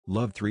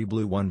Love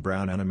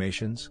 3Blue1Brown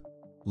animations?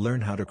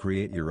 Learn how to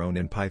create your own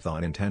in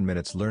Python in 10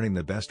 minutes, learning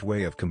the best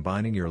way of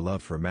combining your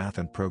love for math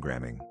and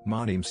programming.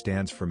 MANIM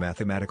stands for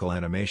Mathematical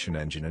Animation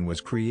Engine and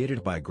was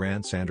created by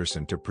Grant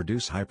Sanderson to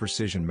produce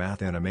high-precision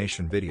math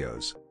animation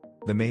videos.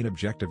 The main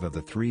objective of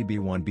the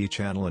 3B1B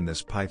channel in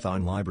this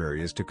Python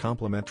library is to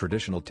complement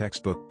traditional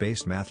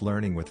textbook-based math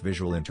learning with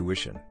visual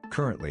intuition.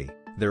 Currently,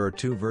 there are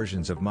two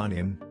versions of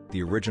MANIM,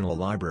 the original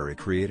library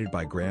created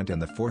by Grant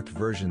and the fourth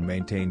version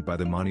maintained by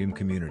the MANIM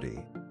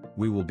community.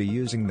 We will be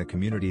using the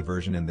community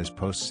version in this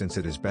post since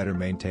it is better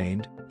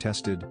maintained,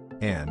 tested,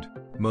 and,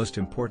 most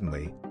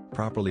importantly,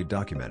 properly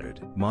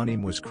documented.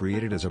 MANIM was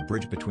created as a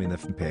bridge between the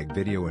FMPEG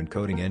video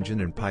encoding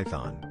engine and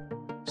Python.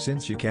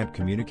 Since you can't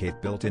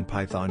communicate built-in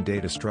Python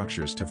data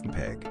structures to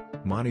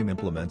FMPEG, MANIM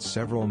implements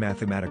several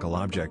mathematical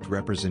object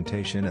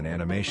representation and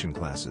animation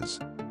classes.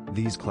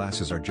 These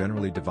classes are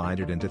generally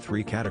divided into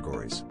three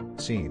categories: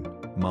 scene,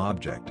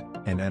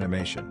 MObject, and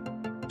animation.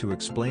 To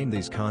explain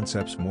these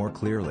concepts more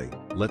clearly,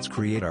 let's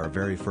create our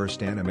very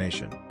first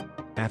animation.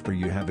 After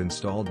you have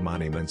installed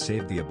MANIM and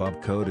saved the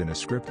above code in a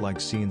script like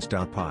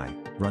scenes.py,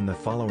 run the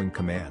following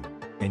command,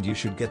 and you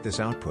should get this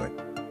output.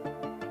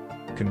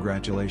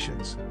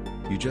 Congratulations!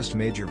 You just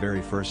made your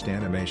very first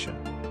animation.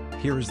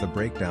 Here is the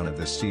breakdown of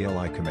this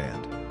CLI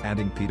command.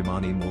 Adding P to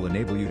MANIM will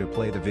enable you to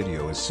play the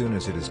video as soon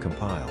as it is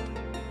compiled.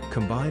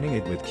 Combining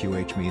it with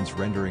QH means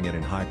rendering it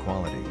in high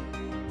quality.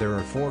 There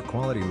are 4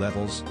 quality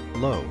levels: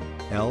 low,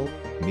 L,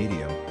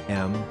 medium,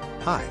 M,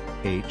 high,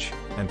 H,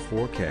 and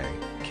 4K,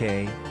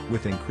 K,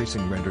 with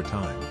increasing render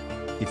time.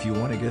 If you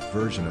want a GIF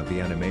version of the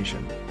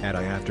animation, add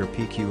I after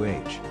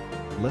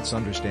PQH. Let's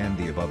understand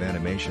the above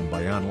animation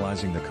by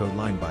analyzing the code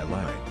line by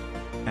line.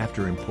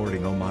 After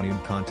importing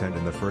MANIM content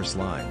in the first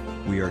line,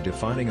 we are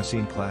defining a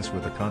scene class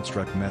with a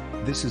construct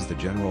method. This is the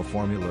general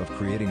formula of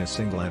creating a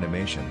single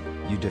animation.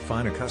 You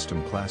define a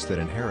custom class that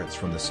inherits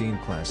from the scene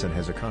class and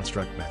has a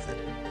construct method.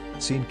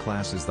 Scene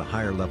class is the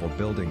higher-level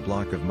building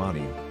block of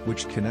MANIM,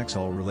 which connects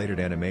all related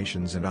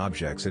animations and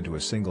objects into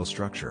a single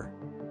structure.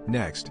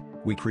 Next,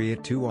 we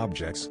create 2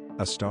 objects,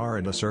 a star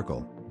and a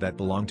circle, that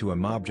belong to a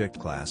MObject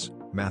class,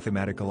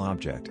 mathematical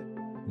object.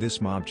 This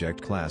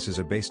MObject class is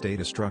a base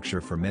data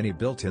structure for many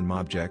built-in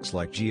MObjects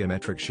like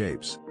geometric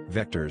shapes,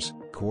 vectors,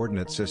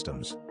 coordinate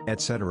systems,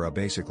 etc.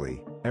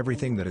 Basically,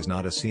 everything that is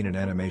not a scene in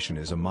animation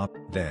is a MOb.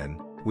 Then,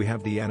 we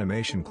have the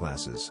animation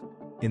classes.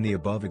 In the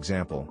above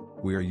example,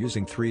 we are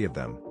using 3 of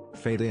them: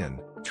 fade in,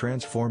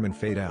 transform and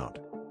fade out.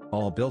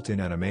 All built-in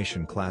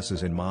animation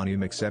classes in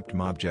MANIM accept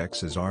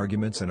MObjects as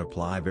arguments and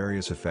apply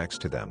various effects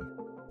to them.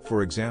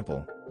 For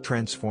example,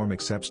 transform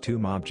accepts 2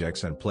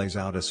 MObjects and plays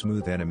out a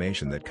smooth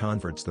animation that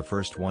converts the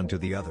first one to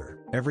the other.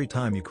 Every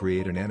time you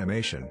create an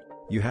animation,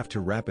 you have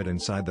to wrap it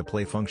inside the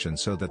play function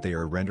so that they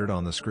are rendered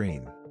on the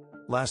screen.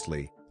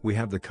 Lastly, we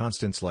have the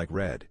constants like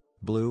red,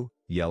 blue,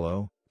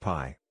 yellow,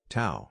 pi,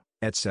 tau,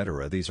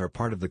 etc. These are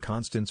part of the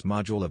constants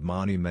module of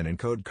MANIM and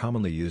encode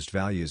commonly used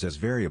values as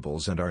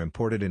variables and are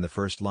imported in the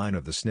first line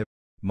of the snippet.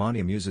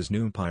 MANIM uses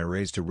NumPy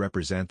arrays to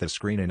represent the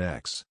screen in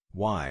x,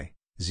 y,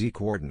 z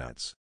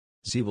coordinates.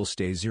 Z will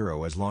stay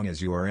 0 as long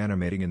as you are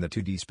animating in the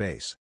 2D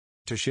space.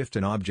 To shift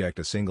an object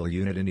a single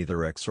unit in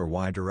either x or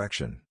y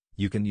direction,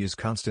 you can use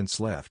constants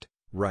left,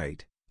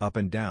 right, up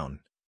and down.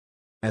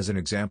 As an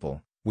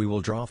example, we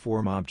will draw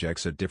 4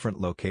 objects at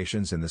different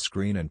locations in the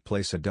screen and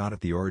place a dot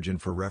at the origin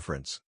for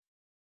reference.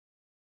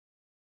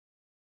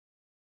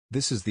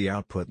 This is the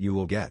output you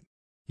will get.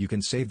 You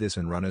can save this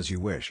and run as you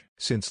wish.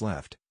 Since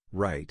left,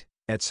 right,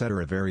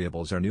 etc.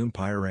 variables are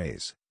NumPy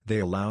arrays, they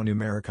allow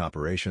numeric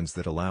operations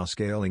that allow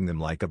scaling them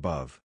like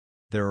above.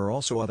 There are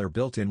also other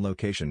built-in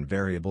location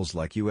variables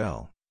like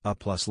UL, up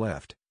plus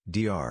left,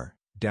 DR,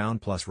 down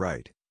plus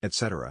right,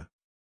 etc.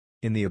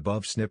 In the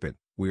above snippet,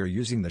 we are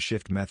using the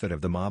shift method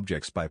of the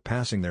MObjects by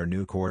passing their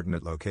new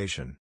coordinate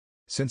location.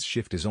 Since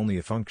shift is only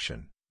a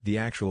function, the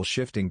actual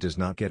shifting does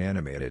not get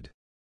animated.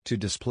 To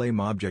display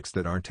MObjects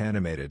that aren't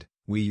animated,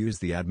 we use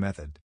the add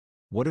method.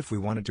 What if we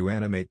wanted to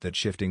animate that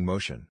shifting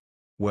motion?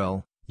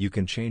 Well, you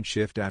can change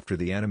shift after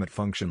the animate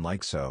function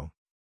like so.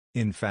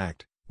 In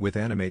fact, with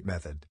animate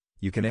method,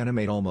 you can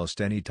animate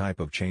almost any type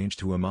of change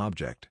to a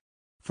MObject.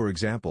 For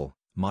example,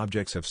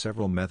 MObjects have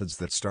several methods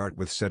that start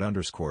with set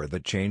underscore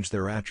that change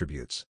their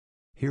attributes.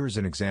 Here is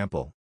an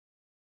example.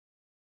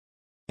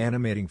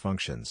 Animating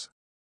functions.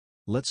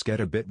 Let's get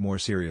a bit more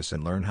serious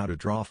and learn how to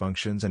draw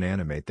functions and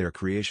animate their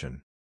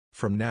creation.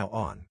 From now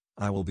on,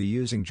 I will be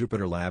using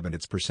JupyterLab and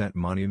its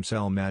 %MANIM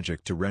cell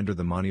magic to render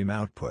the MANIM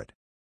output.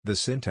 The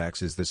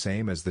syntax is the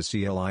same as the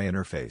CLI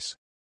interface.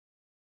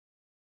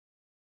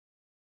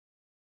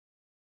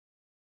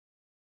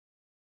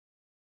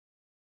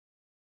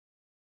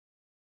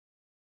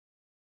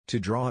 To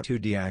draw a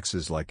 2D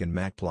axis like in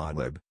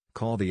Matplotlib,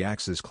 call the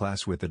axis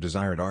class with the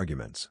desired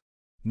arguments.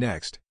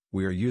 Next,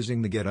 we are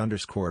using the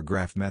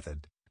get_graph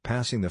method,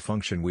 passing the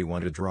function we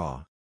want to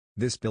draw.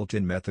 This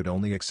built-in method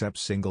only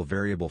accepts single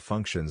variable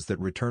functions that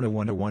return a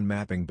 1-to-1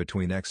 mapping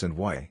between x and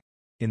y.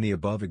 In the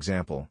above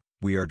example,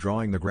 We are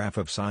drawing the graph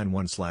of sine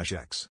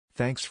 1/x.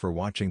 Thanks for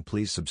watching.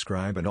 Please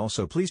subscribe and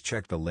also please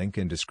check the link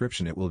in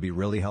description. It will be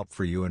really help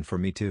for you and for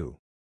me too.